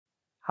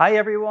Hi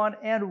everyone,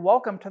 and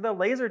welcome to the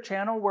Laser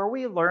channel where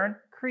we learn,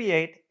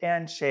 create,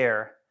 and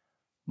share.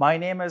 My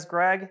name is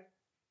Greg.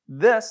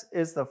 This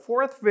is the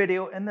fourth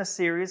video in the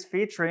series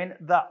featuring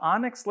the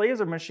Onyx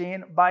laser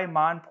machine by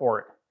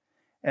Monport.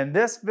 In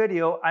this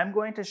video, I'm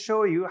going to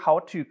show you how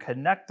to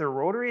connect the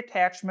rotary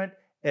attachment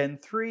in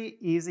 3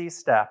 easy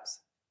steps.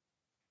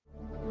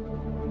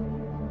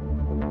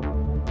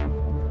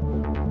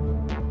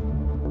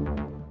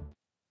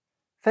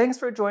 Thanks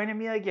for joining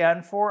me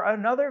again for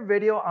another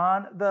video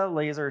on the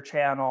Laser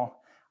channel.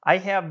 I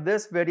have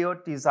this video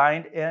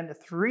designed in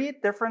 3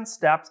 different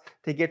steps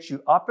to get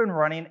you up and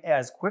running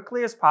as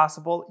quickly as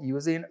possible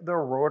using the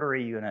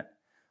rotary unit.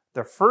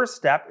 The first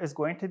step is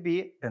going to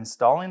be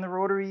installing the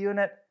rotary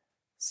unit.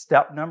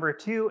 Step number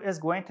 2 is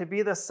going to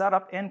be the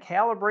setup and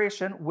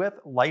calibration with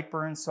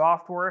Lightburn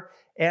software.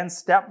 And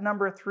step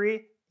number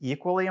 3,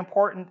 equally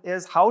important,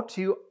 is how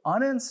to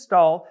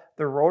uninstall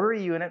the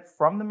rotary unit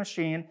from the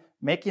machine,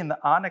 making the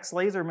Onyx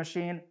laser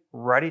machine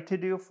ready to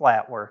do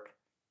flat work.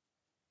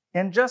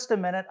 In just a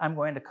minute, I'm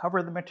going to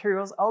cover the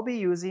materials I'll be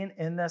using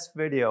in this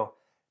video.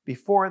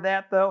 Before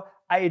that though,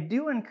 I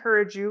do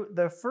encourage you,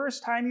 the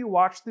first time you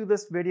watch through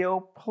this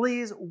video,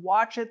 please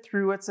watch it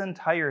through its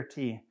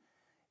entirety.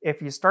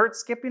 If you start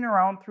skipping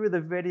around through the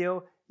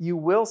video, you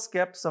will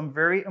skip some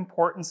very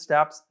important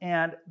steps,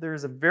 and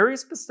there's a very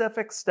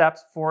specific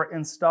steps for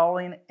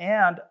installing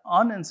and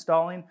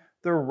uninstalling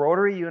the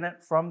rotary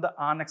unit from the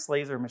Onyx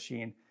laser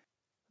machine.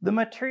 The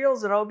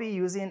materials that I'll be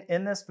using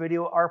in this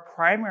video are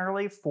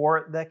primarily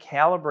for the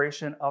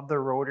calibration of the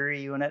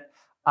rotary unit.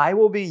 I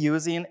will be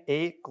using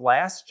a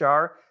glass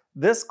jar.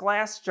 This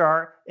glass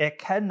jar, it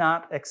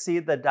cannot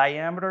exceed the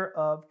diameter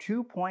of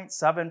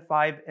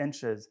 2.75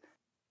 inches.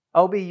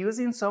 I'll be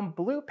using some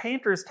blue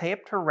painter's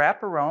tape to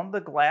wrap around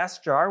the glass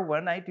jar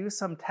when I do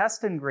some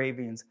test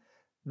engravings.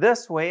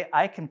 This way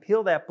I can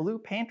peel that blue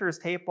painter's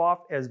tape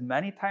off as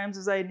many times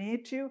as I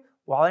need to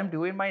while I'm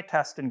doing my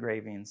test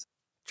engravings.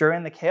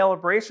 During the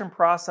calibration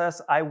process,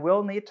 I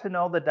will need to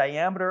know the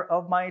diameter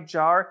of my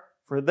jar.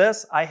 For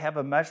this, I have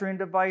a measuring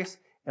device,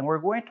 and we're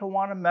going to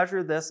want to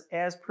measure this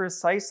as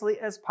precisely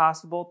as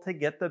possible to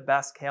get the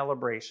best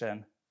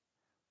calibration.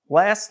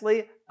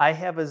 Lastly, I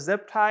have a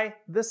zip tie.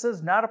 This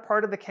is not a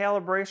part of the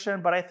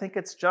calibration, but I think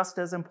it's just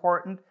as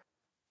important.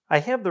 I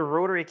have the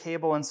rotary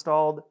cable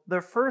installed. The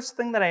first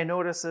thing that I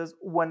notice is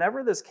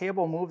whenever this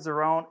cable moves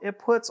around, it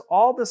puts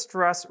all the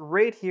stress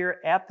right here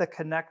at the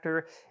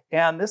connector,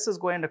 and this is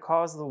going to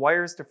cause the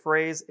wires to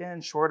freeze in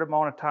a short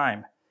amount of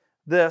time.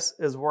 This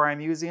is where I'm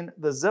using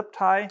the zip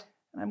tie,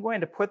 and I'm going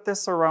to put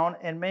this around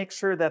and make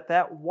sure that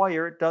that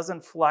wire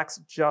doesn't flex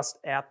just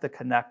at the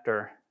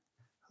connector.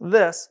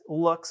 This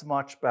looks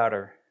much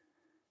better.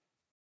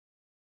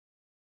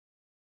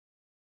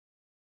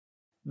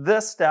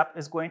 This step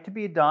is going to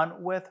be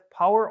done with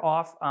power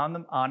off on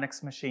the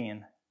Onyx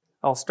machine.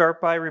 I'll start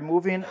by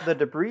removing the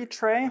debris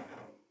tray,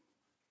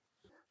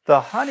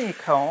 the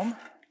honeycomb.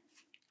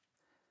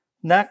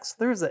 Next,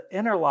 there's an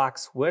interlock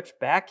switch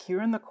back here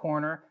in the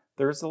corner.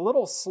 There's a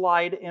little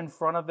slide in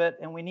front of it,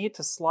 and we need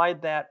to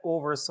slide that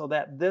over so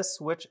that this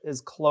switch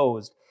is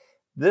closed.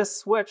 This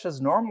switch is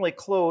normally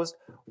closed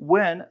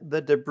when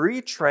the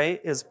debris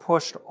tray is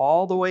pushed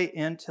all the way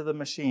into the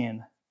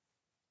machine.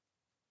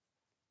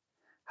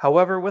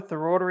 However, with the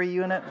rotary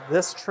unit,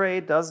 this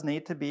tray does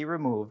need to be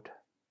removed.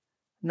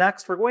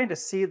 Next, we're going to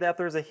see that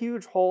there's a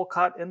huge hole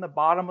cut in the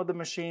bottom of the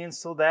machine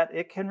so that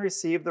it can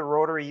receive the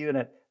rotary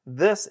unit.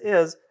 This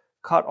is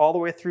cut all the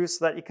way through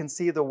so that you can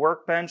see the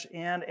workbench,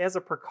 and as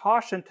a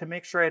precaution to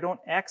make sure I don't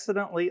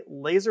accidentally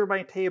laser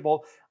my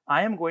table,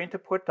 I am going to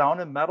put down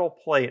a metal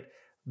plate.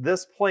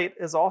 This plate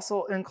is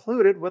also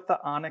included with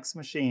the Onyx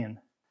machine.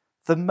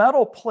 The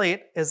metal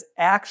plate is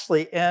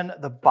actually in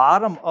the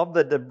bottom of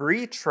the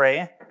debris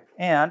tray,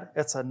 and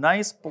it's a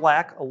nice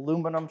black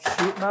aluminum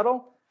sheet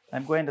metal.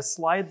 I'm going to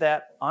slide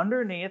that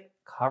underneath,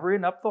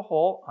 covering up the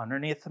hole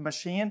underneath the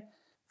machine.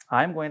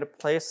 I'm going to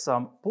place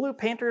some blue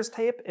painter's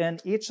tape in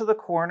each of the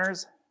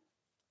corners.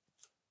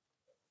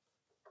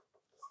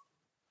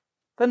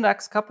 The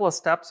next couple of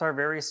steps are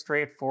very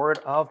straightforward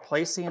of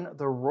placing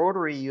the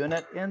rotary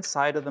unit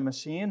inside of the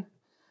machine.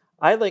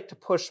 I like to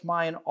push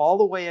mine all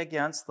the way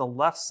against the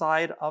left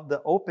side of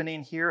the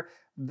opening here.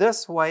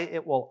 This way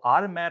it will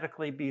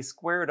automatically be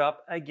squared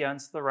up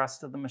against the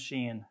rest of the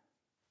machine.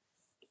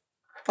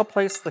 I'll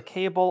place the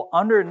cable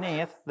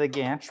underneath the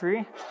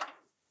gantry.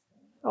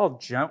 I'll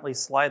gently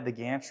slide the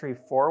gantry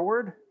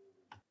forward.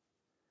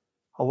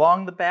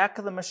 Along the back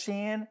of the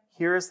machine,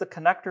 here is the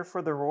connector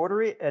for the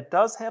rotary. It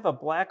does have a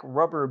black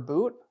rubber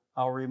boot.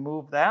 I'll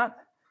remove that,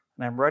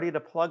 and I'm ready to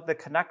plug the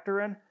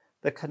connector in.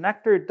 The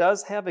connector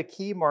does have a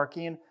key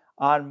marking.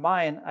 On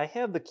mine, I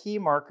have the key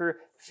marker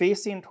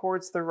facing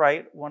towards the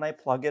right when I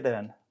plug it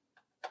in.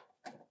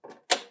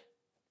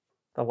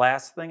 The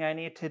last thing I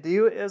need to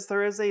do is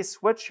there is a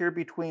switch here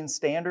between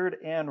standard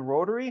and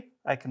rotary.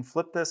 I can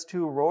flip this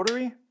to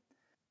rotary.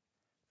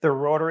 The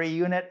rotary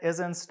unit is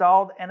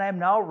installed, and I'm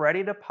now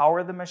ready to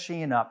power the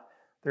machine up.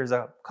 There's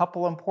a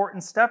couple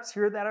important steps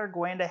here that are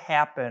going to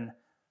happen.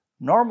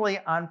 Normally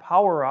on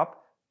power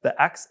up, the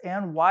X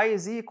and Y,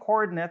 Z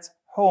coordinates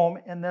home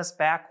in this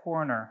back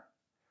corner.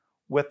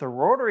 With the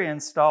rotary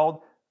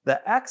installed,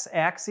 the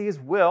X-axis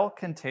will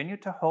continue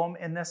to home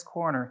in this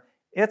corner.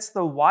 It's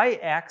the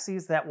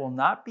Y-axis that will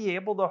not be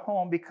able to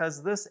home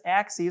because this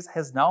axis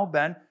has now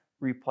been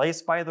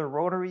replaced by the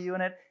rotary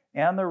unit,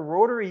 and the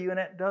rotary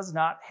unit does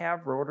not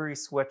have rotary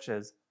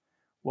switches.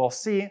 We'll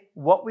see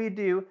what we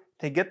do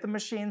to get the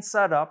machine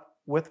set up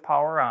with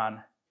power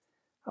on.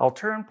 I'll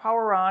turn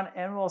power on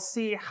and we'll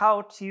see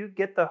how to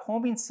get the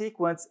homing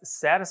sequence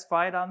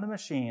satisfied on the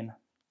machine.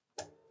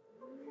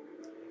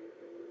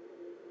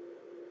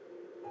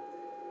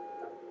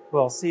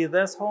 We'll see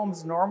this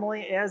homes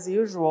normally as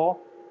usual.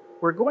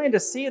 We're going to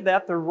see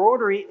that the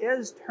rotary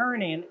is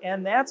turning,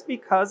 and that's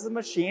because the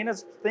machine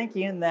is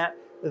thinking that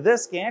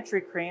this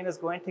gantry crane is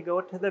going to go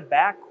to the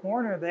back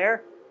corner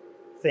there,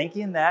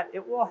 thinking that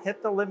it will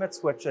hit the limit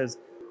switches.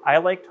 I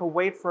like to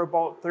wait for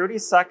about 30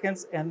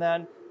 seconds and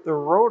then the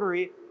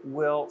rotary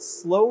will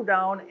slow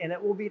down and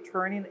it will be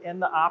turning in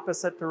the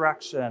opposite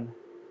direction.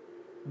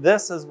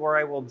 This is where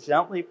I will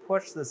gently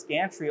push this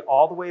gantry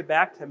all the way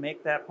back to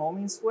make that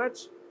homing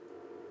switch.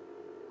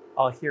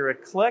 I'll hear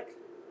it click.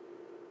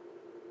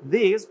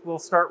 These will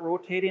start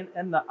rotating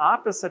in the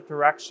opposite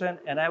direction,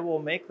 and I will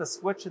make the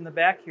switch in the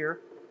back here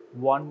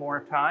one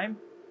more time.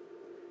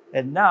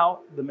 And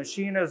now the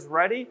machine is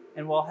ready,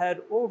 and we'll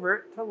head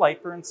over to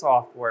Lightburn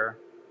software.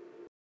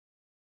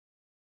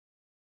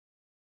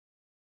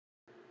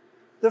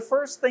 The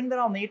first thing that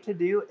I'll need to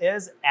do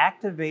is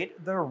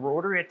activate the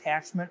rotary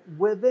attachment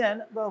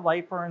within the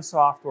Lightburn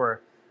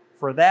software.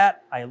 For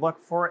that, I look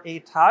for a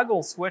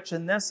toggle switch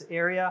in this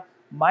area.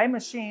 My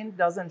machine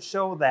doesn't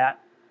show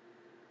that.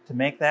 To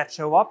make that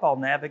show up, I'll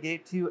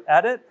navigate to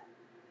Edit,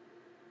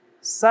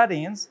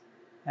 Settings,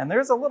 and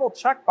there's a little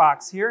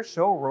checkbox here,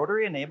 Show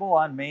Rotary Enable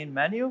on Main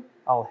Menu.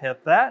 I'll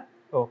hit that,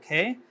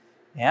 OK,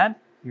 and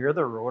here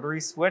the rotary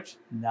switch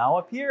now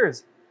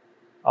appears.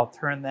 I'll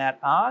turn that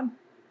on,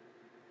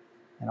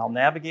 and I'll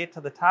navigate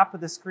to the top of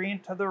the screen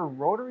to the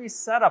Rotary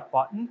Setup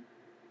button.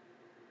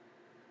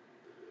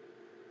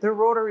 The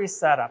Rotary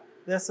Setup.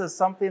 This is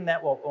something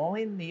that will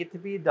only need to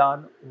be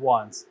done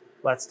once.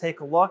 Let's take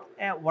a look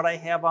at what I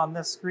have on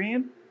this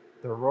screen.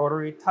 The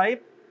rotary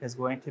type is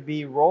going to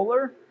be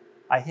roller.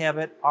 I have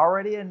it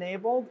already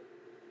enabled.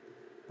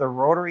 The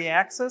rotary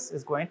axis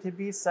is going to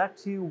be set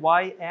to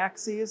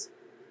Y-axis.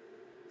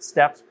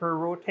 Steps per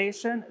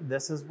rotation.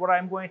 This is what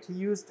I'm going to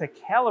use to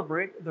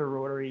calibrate the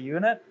rotary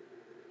unit.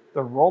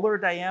 The roller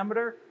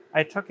diameter.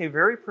 I took a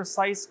very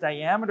precise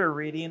diameter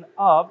reading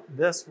of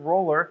this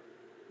roller.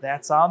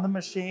 That's on the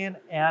machine,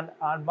 and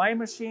on my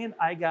machine,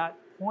 I got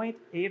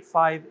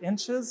 0.85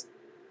 inches.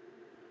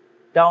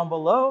 Down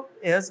below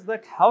is the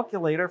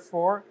calculator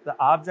for the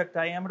object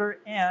diameter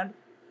and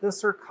the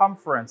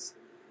circumference.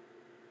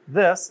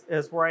 This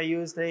is where I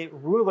used a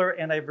ruler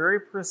and I very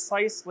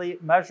precisely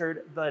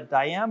measured the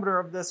diameter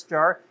of this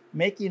jar,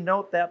 making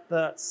note that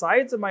the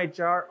sides of my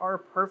jar are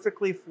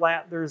perfectly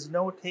flat. There's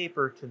no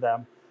taper to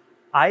them.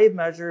 I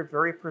measured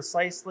very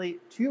precisely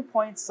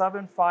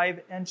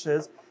 2.75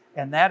 inches,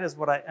 and that is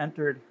what I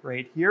entered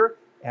right here.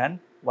 And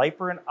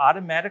Lightburn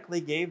automatically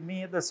gave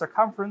me the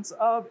circumference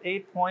of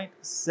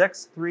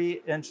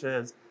 8.63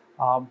 inches.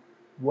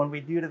 When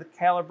we do the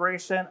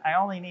calibration, I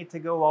only need to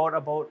go out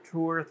about 2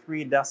 or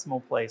 3 decimal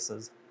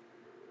places.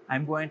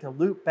 I'm going to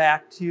loop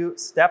back to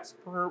steps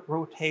per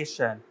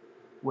rotation.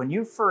 When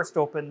you first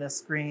open this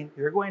screen,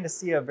 you're going to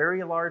see a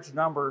very large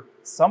number,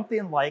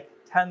 something like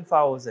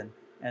 10,000.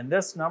 And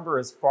this number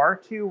is far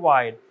too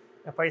wide.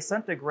 If I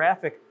sent a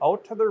graphic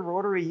out to the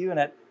rotary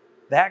unit,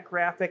 that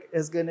graphic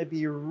is going to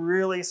be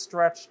really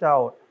stretched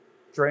out.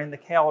 During the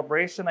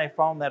calibration, I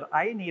found that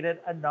I needed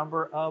a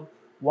number of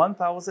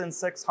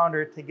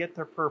 1,600 to get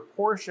the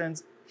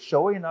proportions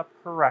showing up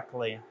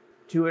correctly.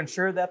 To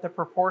ensure that the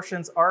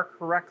proportions are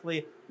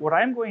correctly, what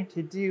I'm going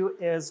to do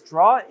is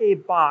draw a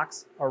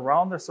box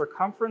around the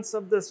circumference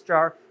of this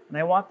jar, and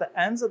I want the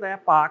ends of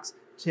that box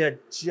to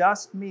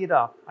just meet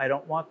up. I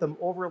don't want them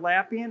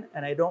overlapping,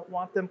 and I don't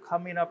want them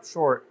coming up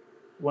short.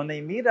 When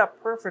they meet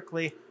up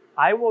perfectly,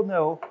 I will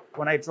know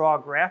when I draw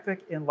a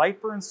graphic in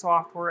Lightburn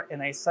software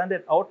and I send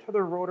it out to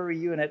the rotary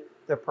unit,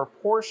 the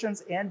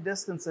proportions and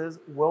distances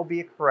will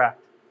be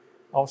correct.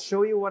 I'll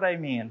show you what I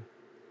mean.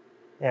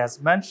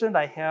 As mentioned,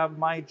 I have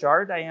my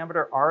jar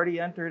diameter already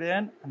entered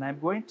in, and I'm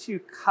going to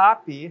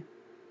copy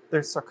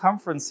the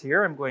circumference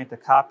here. I'm going to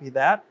copy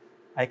that.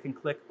 I can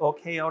click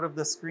OK out of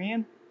the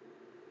screen.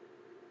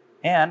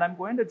 And I'm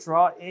going to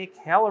draw a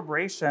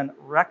calibration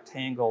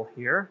rectangle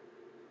here.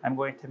 I'm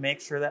going to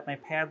make sure that my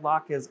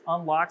padlock is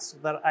unlocked so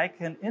that I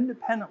can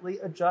independently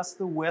adjust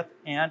the width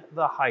and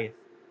the height.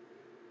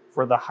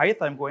 For the height,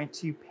 I'm going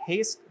to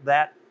paste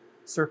that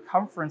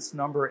circumference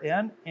number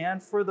in,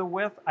 and for the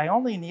width, I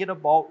only need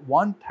about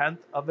 1/10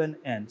 of an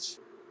inch.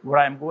 What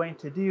I'm going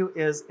to do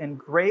is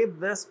engrave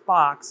this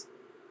box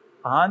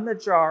on the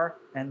jar,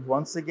 and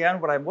once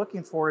again, what I'm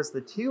looking for is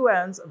the 2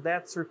 ends of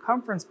that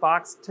circumference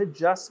box to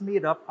just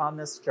meet up on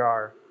this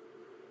jar.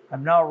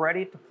 I'm now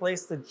ready to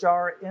place the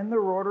jar in the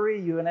rotary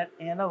unit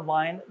and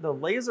align the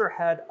laser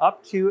head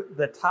up to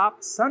the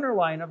top center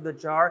line of the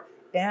jar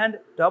and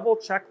double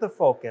check the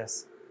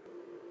focus.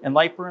 In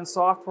Lightburn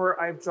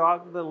software, I've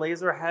jogged the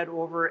laser head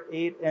over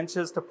 8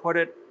 inches to put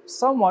it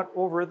somewhat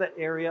over the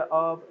area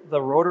of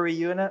the rotary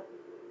unit.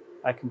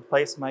 I can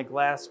place my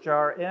glass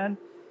jar in,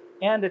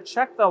 and to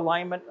check the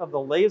alignment of the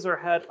laser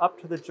head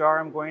up to the jar,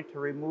 I'm going to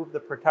remove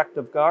the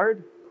protective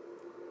guard.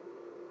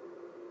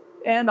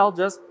 And I'll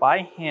just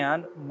by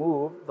hand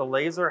move the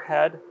laser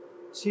head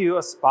to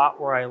a spot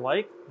where I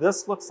like.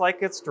 This looks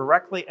like it's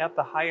directly at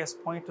the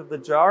highest point of the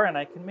jar, and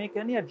I can make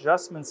any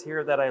adjustments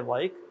here that I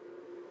like.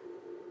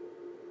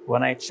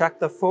 When I check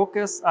the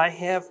focus, I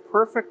have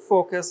perfect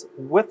focus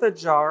with a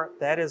jar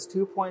that is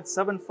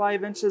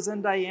 2.75 inches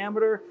in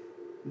diameter.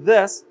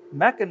 This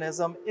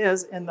mechanism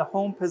is in the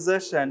home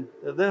position.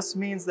 This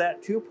means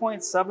that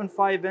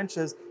 2.75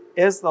 inches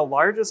is the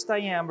largest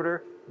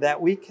diameter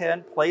that we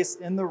can place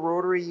in the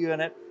rotary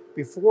unit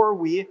before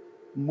we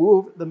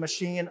move the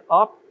machine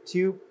up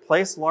to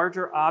place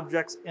larger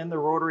objects in the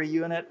rotary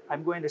unit.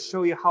 I'm going to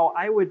show you how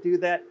I would do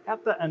that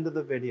at the end of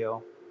the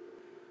video.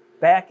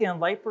 Back in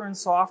Lightburn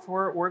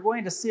software, we're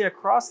going to see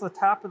across the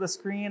top of the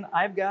screen,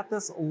 I've got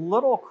this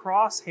little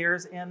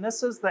crosshairs, and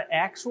this is the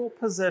actual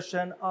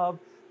position of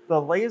the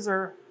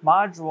laser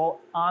module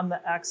on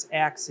the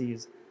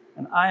x-axis.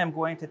 And I am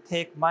going to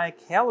take my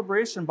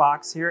calibration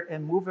box here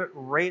and move it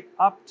right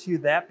up to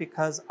that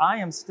because I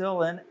am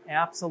still in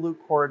absolute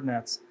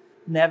coordinates.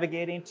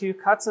 Navigating to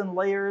cuts and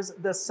layers,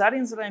 the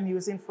settings that I'm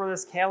using for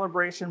this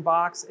calibration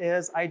box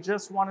is I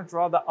just want to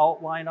draw the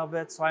outline of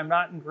it, so I'm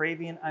not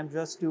engraving, I'm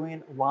just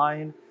doing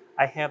line.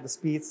 I have the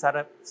speed set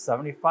at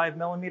 75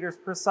 millimeters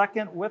per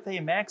second with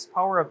a max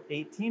power of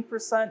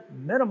 18%,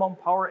 minimum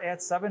power at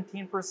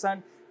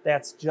 17%.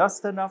 That's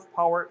just enough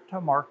power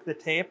to mark the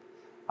tape.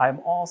 I'm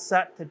all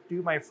set to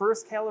do my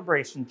first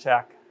calibration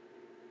check.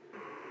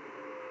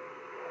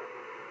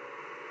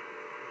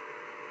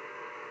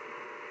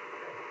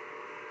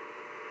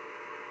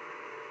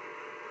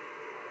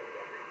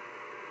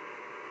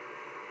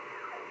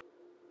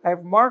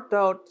 I've marked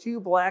out 2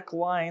 black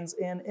lines,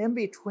 and in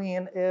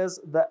between is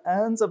the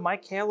ends of my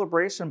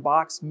calibration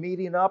box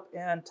meeting up,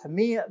 and to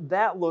me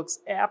that looks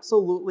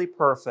absolutely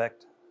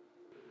perfect.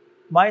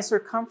 My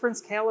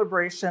circumference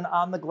calibration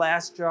on the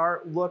glass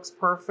jar looks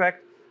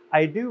perfect.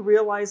 I do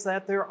realize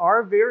that there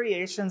are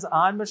variations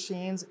on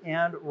machines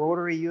and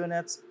rotary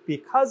units.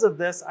 Because of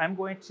this, I'm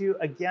going to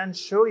again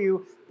show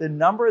you the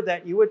number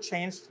that you would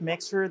change to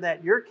make sure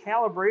that your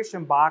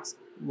calibration box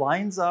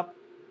lines up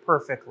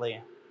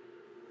perfectly.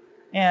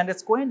 And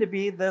it's going to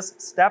be this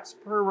steps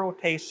per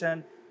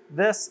rotation.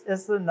 This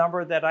is the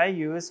number that I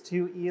use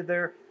to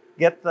either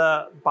get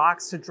the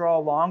box to draw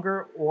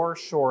longer or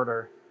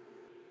shorter.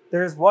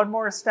 There's one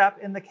more step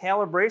in the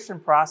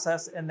calibration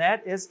process, and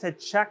that is to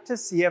check to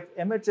see if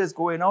images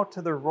going out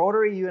to the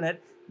rotary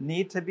unit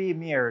need to be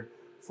mirrored.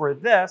 For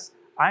this,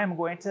 I am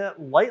going to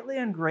lightly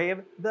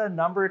engrave the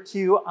number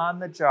 2 on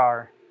the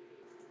jar.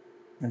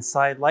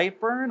 Inside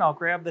Lightburn, I'll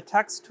grab the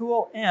text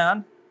tool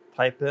and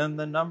type in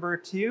the number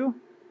 2.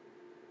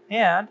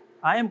 And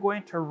I am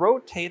going to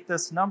rotate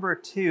this number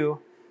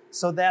 2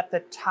 so that the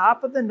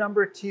top of the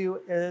number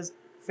 2 is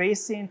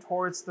facing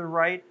towards the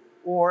right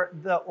or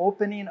the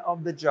opening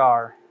of the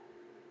jar.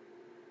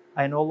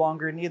 I no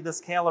longer need this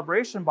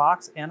calibration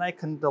box, and I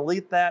can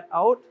delete that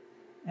out.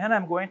 And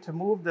I'm going to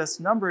move this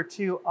number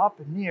 2 up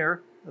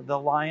near the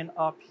line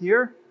up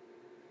here.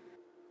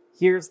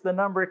 Here's the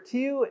number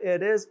 2.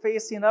 It is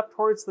facing up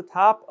towards the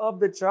top of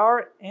the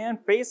jar and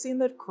facing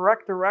the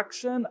correct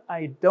direction.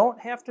 I don't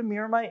have to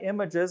mirror my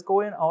images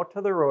going out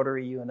to the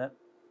rotary unit.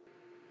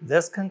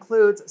 This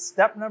concludes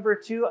step number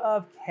 2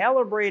 of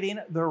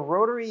calibrating the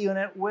rotary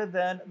unit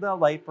within the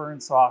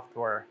Lightburn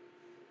software.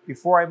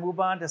 Before I move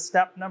on to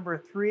step number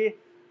 3,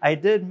 I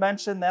did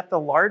mention that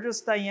the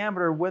largest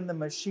diameter when the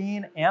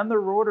machine and the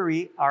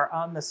rotary are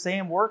on the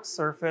same work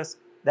surface,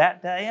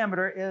 that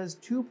diameter is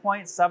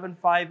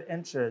 2.75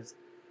 inches.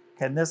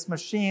 Can this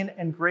machine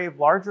engrave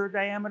larger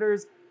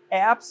diameters?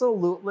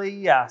 Absolutely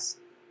yes.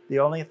 The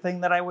only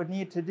thing that I would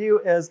need to do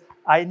is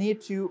I need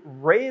to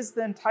raise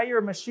the entire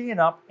machine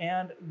up,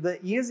 and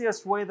the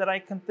easiest way that I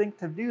can think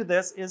to do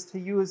this is to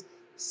use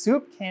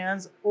soup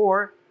cans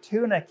or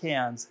tuna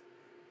cans.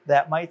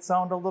 That might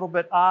sound a little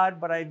bit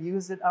odd, but I've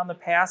used it on the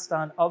past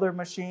on other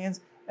machines,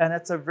 and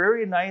it's a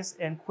very nice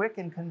and quick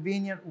and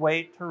convenient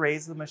way to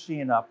raise the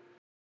machine up.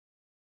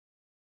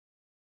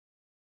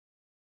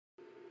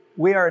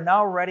 We are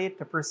now ready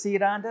to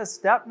proceed on to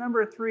step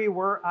number 3,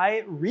 where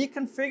I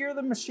reconfigure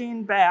the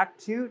machine back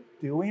to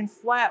doing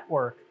flat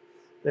work.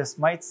 This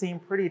might seem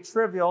pretty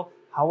trivial.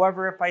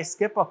 However, if I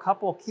skip a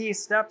couple key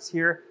steps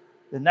here,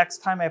 the next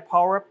time I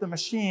power up the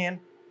machine,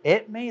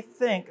 it may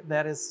think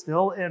that it's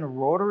still in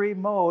rotary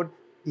mode,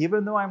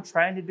 even though I'm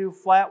trying to do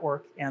flat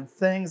work, and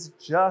things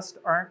just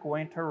aren't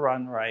going to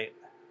run right.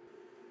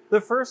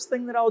 The first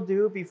thing that I'll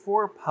do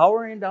before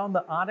powering down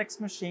the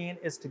Onyx machine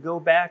is to go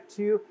back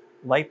to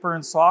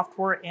Lightburn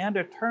software and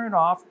to turn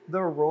off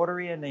the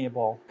rotary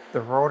enable.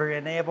 The rotary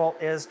enable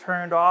is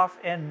turned off,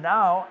 and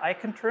now I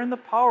can turn the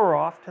power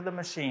off to the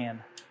machine.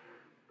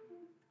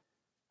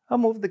 I'll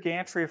move the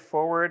gantry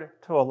forward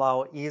to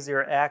allow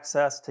easier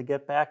access to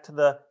get back to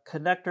the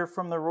connector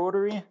from the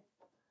rotary.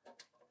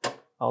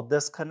 I'll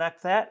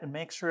disconnect that and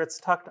make sure it's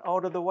tucked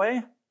out of the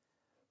way.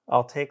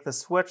 I'll take the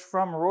switch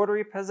from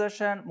rotary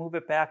position, move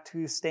it back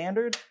to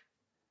standard.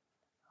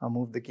 I'll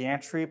move the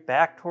gantry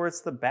back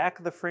towards the back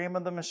of the frame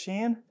of the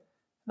machine,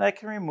 and I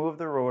can remove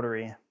the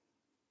rotary.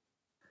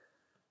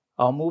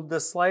 I'll move the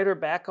slider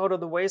back out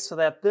of the way so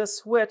that this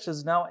switch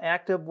is now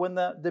active when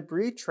the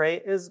debris tray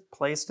is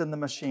placed in the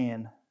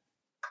machine.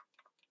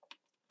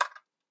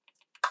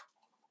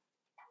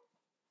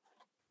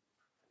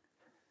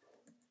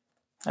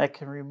 I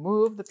can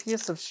remove the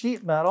piece of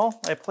sheet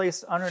metal I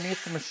placed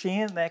underneath the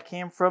machine that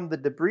came from the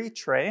debris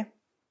tray.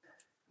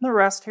 The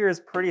rest here is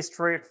pretty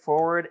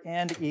straightforward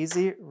and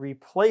easy,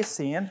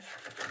 replacing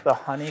the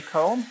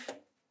honeycomb,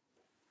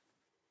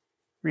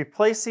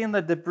 replacing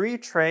the debris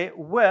tray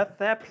with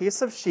that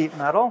piece of sheet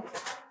metal.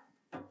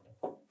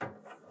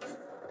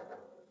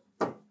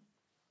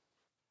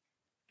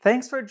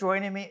 Thanks for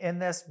joining me in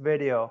this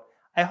video.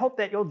 I hope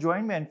that you'll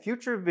join me in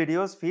future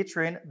videos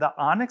featuring the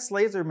Onyx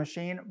laser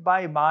machine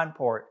by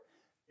Monport.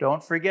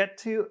 Don't forget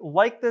to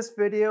like this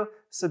video,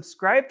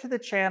 subscribe to the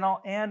channel,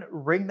 and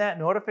ring that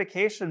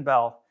notification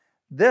bell.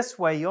 This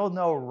way you'll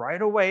know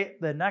right away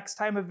the next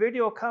time a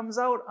video comes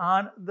out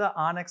on the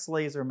Onyx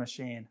laser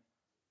machine.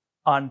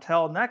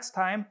 Until next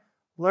time,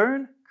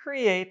 learn,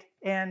 create,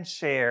 and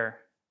share.